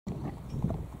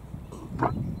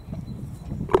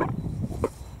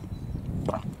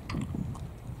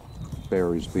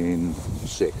Bear is being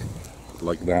sick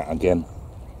like that again.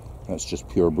 That's just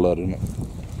pure blood, isn't it?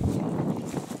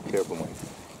 Careful, mate.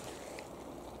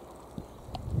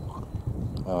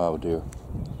 Oh dear.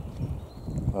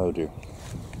 Oh dear.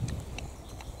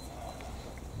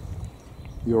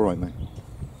 You alright, mate?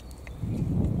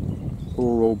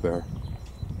 Poor old bear.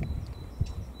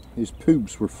 His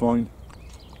poops were fine,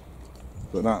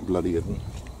 but that bloody isn't.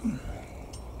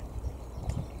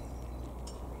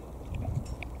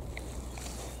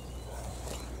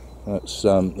 That's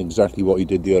exactly what he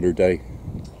did the other day.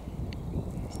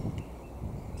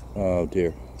 Oh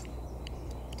dear.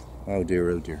 Oh dear,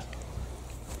 oh dear.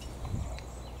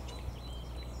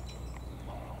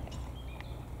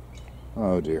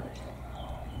 Oh dear.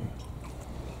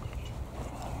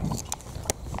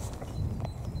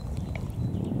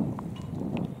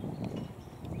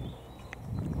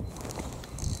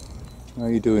 How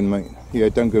you doing, mate? Yeah,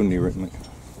 don't go near it, mate.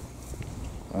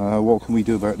 What can we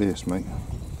do about this, mate?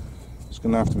 It's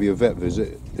going to have to be a vet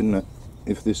visit, isn't it,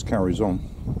 if this carries on.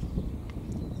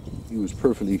 He was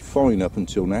perfectly fine up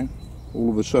until now.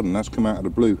 All of a sudden, that's come out of the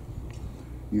blue.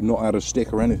 You've not had a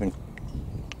stick or anything.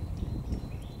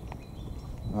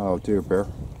 Oh dear, bear.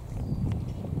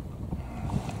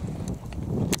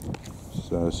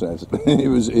 So it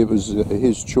was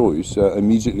his choice.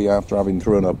 Immediately after having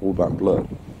thrown up all that blood,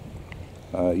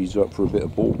 he's up for a bit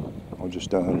of ball. I just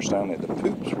don't understand it. The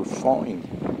poops were fine.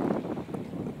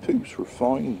 The poops were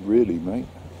fine, really, mate.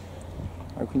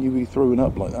 How can you be throwing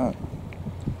up like that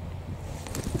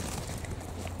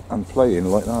and playing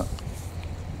like that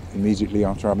immediately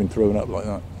after having thrown up like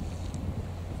that?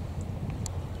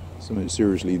 Something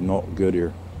seriously not good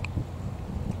here.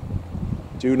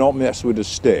 Do not mess with a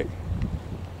stick.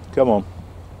 Come on.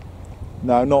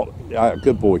 No, not.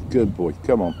 Good boy, good boy.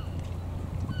 Come on.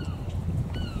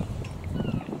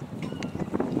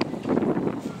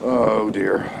 Oh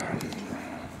dear.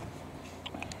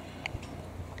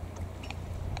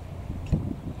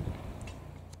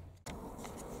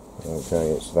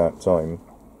 Okay, it's that time.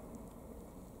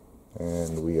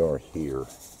 And we are here.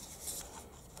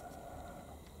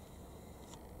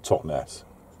 Totnes.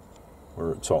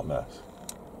 We're at Totnes.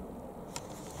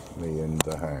 Me and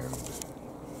the hound,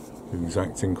 who's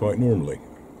acting quite normally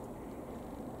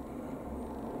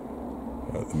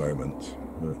at the moment,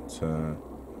 but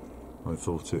I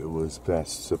thought it was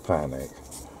best to panic,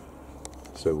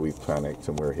 so we've panicked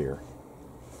and we're here.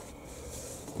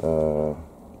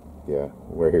 Yeah,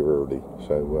 we're here early,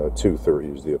 so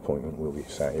 2:30 is the appointment. We'll be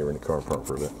sat here in the car park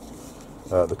for a bit.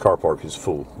 The car park is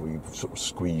full. We've sort of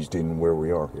squeezed in where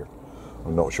we are here.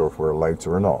 I'm not sure if we're allowed to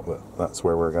or not, but that's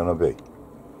where we're going to be.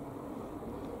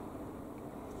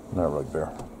 All right,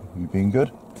 Bear. You being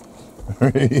good?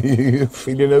 You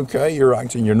feeling okay? You're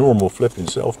acting your normal flipping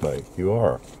self, mate. You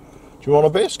are. Do you want a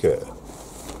biscuit?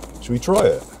 Should we try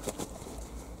it?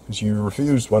 Because you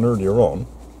refused one earlier on.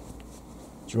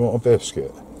 Do you want a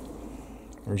biscuit?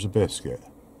 Where's a biscuit?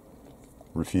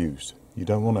 Refused. You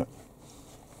don't want it?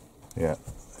 Yeah,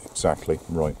 exactly.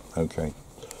 Right, okay.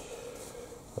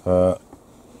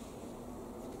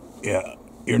 Yeah,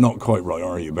 you're not quite right,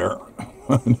 are you, Bear?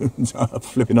 A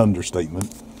flipping understatement.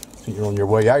 I think you're on your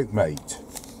way out, mate.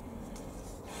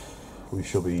 We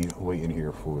shall be waiting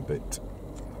here for a bit.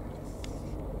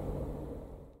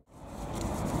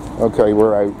 Okay,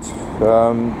 we're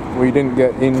out. We didn't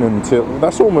get in until...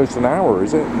 That's almost an hour,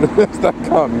 is it? That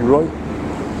can't be right.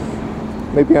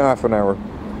 Maybe half an hour.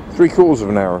 3/4 of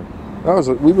an hour.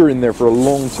 We were in there for a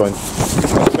long time.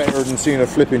 That's better than seeing a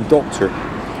flipping doctor.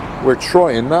 We're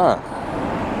trying that.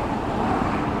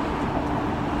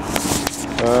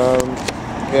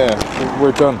 Yeah,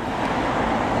 we're done.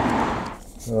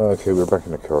 Okay, we're back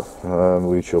in the car.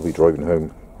 We shall be driving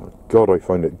home. God, I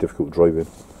find it difficult driving.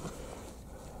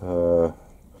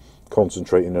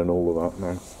 Concentrating and all of that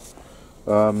now.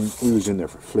 We was in there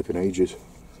for flipping ages.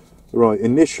 Right,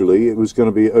 initially it was going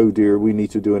to be, oh dear, we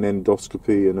need to do an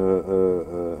endoscopy and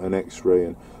an x-ray,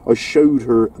 and I showed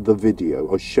her the video,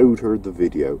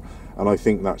 and I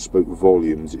think that spoke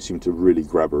volumes. It seemed to really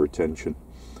grab her attention,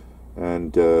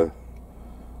 and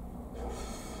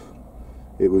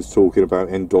it was talking about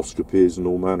endoscopies and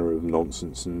all manner of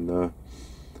nonsense, and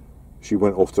she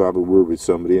went off to have a word with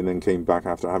somebody and then came back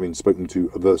after having spoken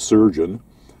to the surgeon,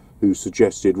 who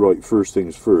suggested, right, first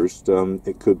things first,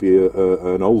 it could be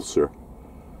an ulcer.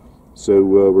 So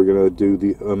we're going to do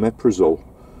the omeprazole,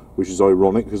 which is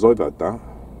ironic because I've had that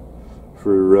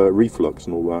for reflux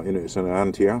and all that. You know, it's an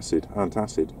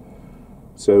antacid.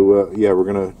 So yeah,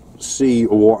 we're going to see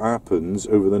what happens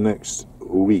over the next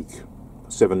week,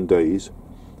 7 days,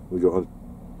 We got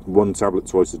one tablet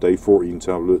twice a day, 14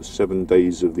 tablets, 7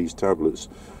 days of these tablets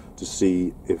to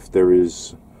see if there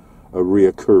is a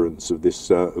reoccurrence of this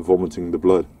vomiting the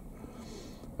blood,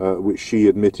 which she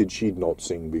admitted she'd not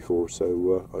seen before.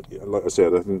 So, like I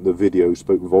said, I think the video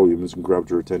spoke volumes and grabbed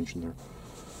her attention there.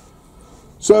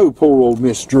 So, poor old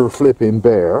Mr. Flipping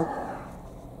Bear.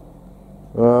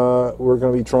 We're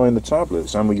going to be trying the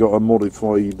tablets, and we got to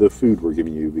modify the food we're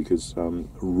giving you, because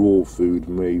raw food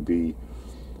may be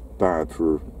bad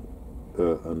for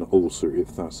an ulcer,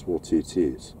 if that's what it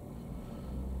is.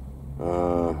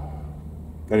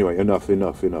 Anyway, enough.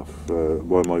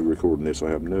 Why am I recording this? I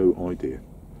have no idea.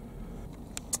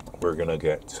 We're going to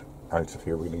get out of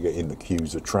here. We're going to get in the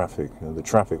queues of traffic. The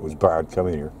traffic was bad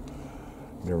coming here.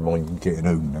 Never mind getting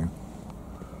home now.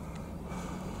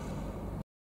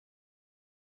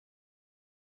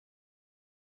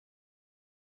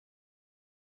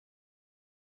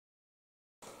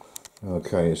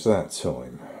 Okay, it's that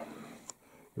time.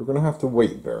 You're going to have to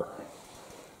wait there.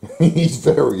 He's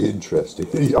very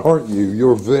interested, aren't you?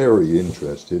 You're very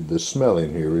interested. The smell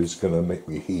in here is going to make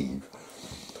me heave.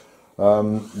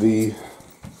 The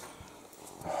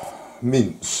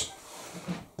mince.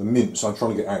 I'm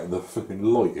trying to get out of the flipping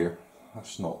light here.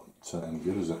 That's not any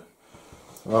good, is it?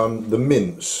 The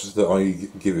mince that I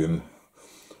give him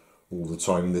all the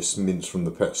time, this mince from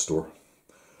the pet store.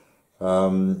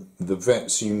 The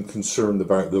vet seemed concerned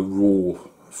about the raw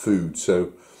food,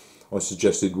 so I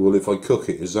suggested, well, if I cook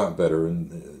it, is that better?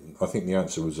 And I think the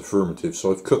answer was affirmative,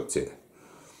 so I've cooked it.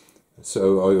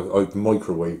 So I've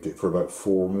microwaved it for about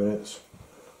 4 minutes.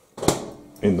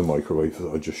 In the microwave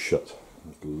that I just shut,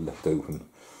 left open.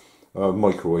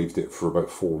 Microwaved it for about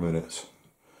 4 minutes.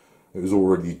 It was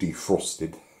already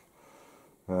defrosted.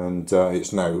 And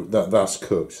it's now, that's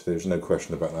cooked. There's no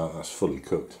question about that, that's fully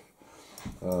cooked.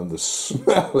 The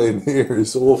smell in here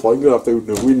is awful. I'm going to have to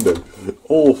open the window.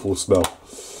 Awful smell.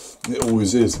 It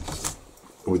always is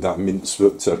with that mince,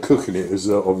 but cooking it has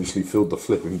obviously filled the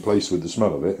flipping place with the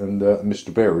smell of it, and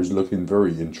Mr. Bear is looking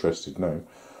very interested now.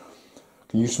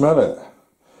 Can you smell it?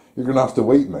 You're going to have to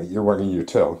wait, mate. You're wagging your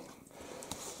tail.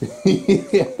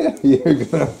 You're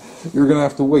going to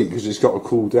have to wait, because it's got to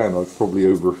cool down. I've probably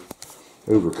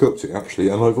overcooked it, actually,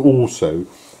 and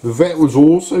the vet was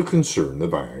also concerned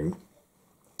about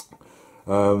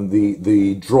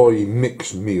the dry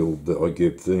mix meal that I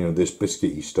give, this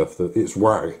biscuity stuff, that it's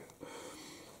wag.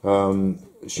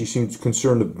 She seems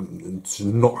concerned to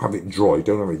not have it dry.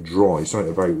 Don't have it dry.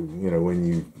 Something about, when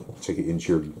you take it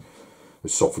into your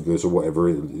esophagus or whatever,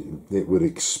 it would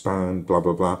expand, blah,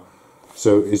 blah, blah.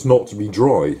 So it's not to be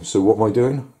dry. So what am I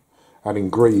doing? Adding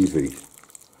gravy.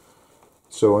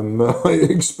 So I'm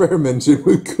experimenting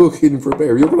with cooking for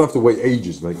Bear. You're going to have to wait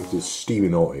ages, mate, because it's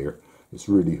steaming hot here. It's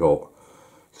really hot.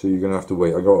 So you're going to have to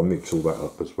wait. I've got to mix all that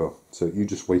up as well. So you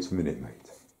just wait a minute, mate.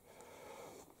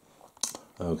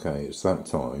 Okay, it's that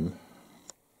time.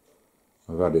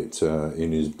 I've had it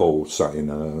in his bowl, sat in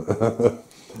the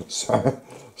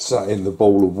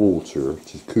bowl of water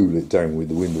to cool it down with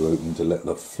the window open to let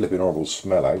the flipping horrible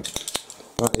smell out.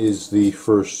 That is the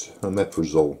first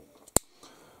omeprazole.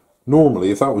 Normally,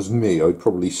 if that was me, I'd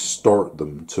probably start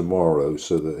them tomorrow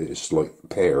so that it's like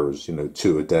pairs,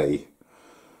 2 a day.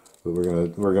 But we're gonna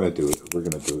do it. We're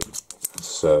gonna do it.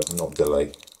 It's not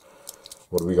delay.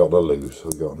 What have we got to lose?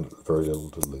 We've got very little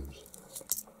to lose.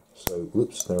 So,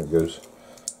 whoops, there it goes.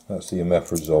 That's the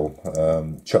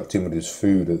omeprazole. Chucked in with his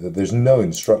food. There's no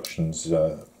instructions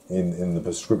in the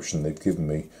prescription they've given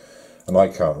me, and I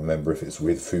can't remember if it's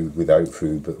with food, without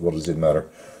food. But what does it matter?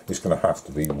 It's going to have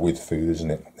to be with food,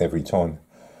 isn't it? Every time.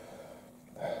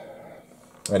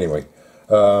 Anyway,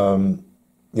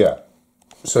 yeah.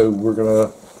 So we're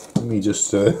gonna. Let me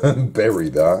just bury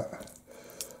that.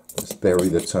 Let's bury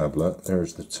the tablet.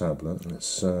 There's the tablet.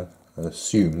 Let's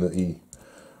assume that he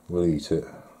will eat it.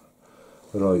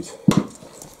 Right.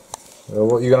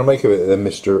 What are you going to make of it then,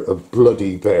 Mr.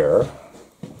 Bloody Bear?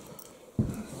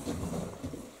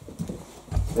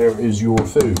 There is your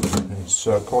food. It's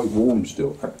quite warm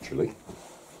still, actually.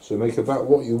 So make of that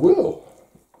what you will.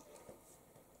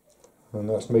 And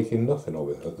that's making nothing of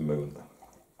it at the moment.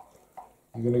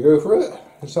 You going to go for it?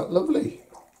 Is that lovely?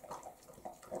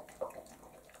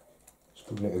 Let's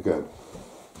give it a go.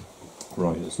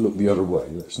 Right, let's look the other way.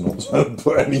 Let's not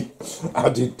put any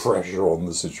added pressure on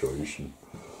the situation.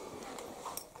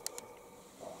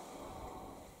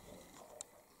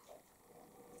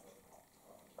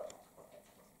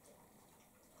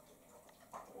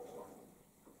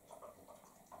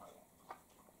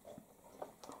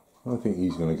 I think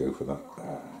he's going to go for that.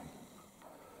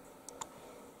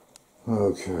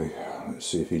 Okay, let's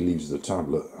see if he leaves the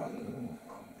tablet.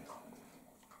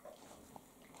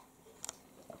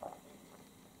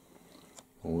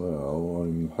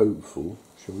 hopeful.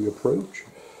 Shall we approach?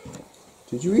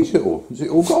 Did you eat it all? Is it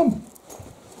all gone?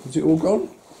 Is it all gone?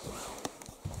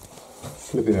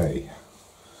 Flipping A.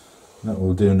 That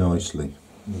will do nicely.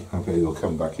 Okay, he'll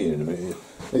come back in a minute.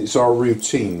 It's our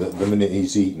routine that the minute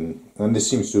he's eaten, and this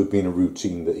seems to have been a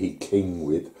routine that he came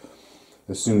with,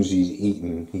 as soon as he's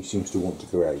eaten, he seems to want to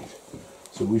go out.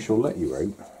 So we shall let you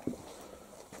out.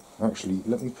 Actually,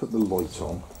 let me put the light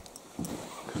on,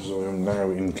 because I am now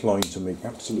inclined to make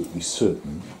absolutely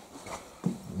certain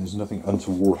there's nothing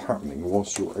untoward happening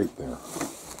whilst you're out there.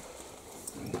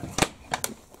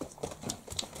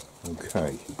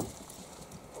 Okay.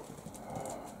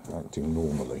 Acting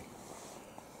normally.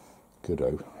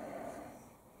 Goodo.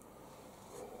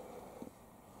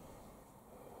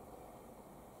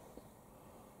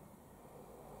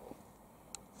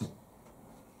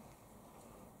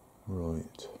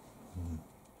 Right.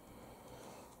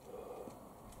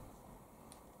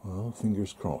 Well,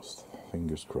 fingers crossed.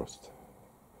 Fingers crossed.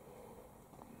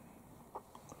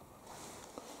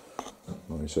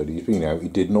 Like I said, he's been out. He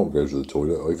did not go to the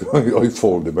toilet. I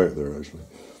followed him out there, actually.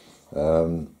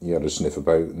 He had a sniff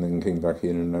about and then came back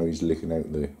in, and now he's licking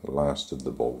out the last of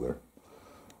the bowl there,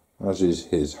 as is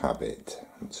his habit.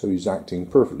 So he's acting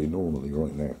perfectly normally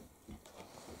right now.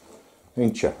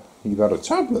 Ain't you? You've had a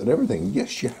tablet and everything.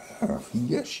 Yes, you have.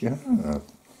 Yes, you have.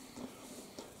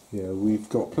 Yeah, we've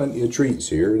got plenty of treats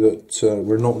here that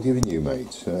we're not giving you,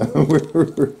 mate.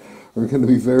 We're going to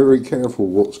be very careful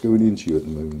what's going into you at the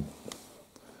moment.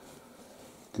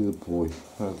 Good boy.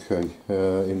 Okay,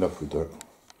 enough with that.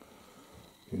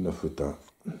 Enough with that.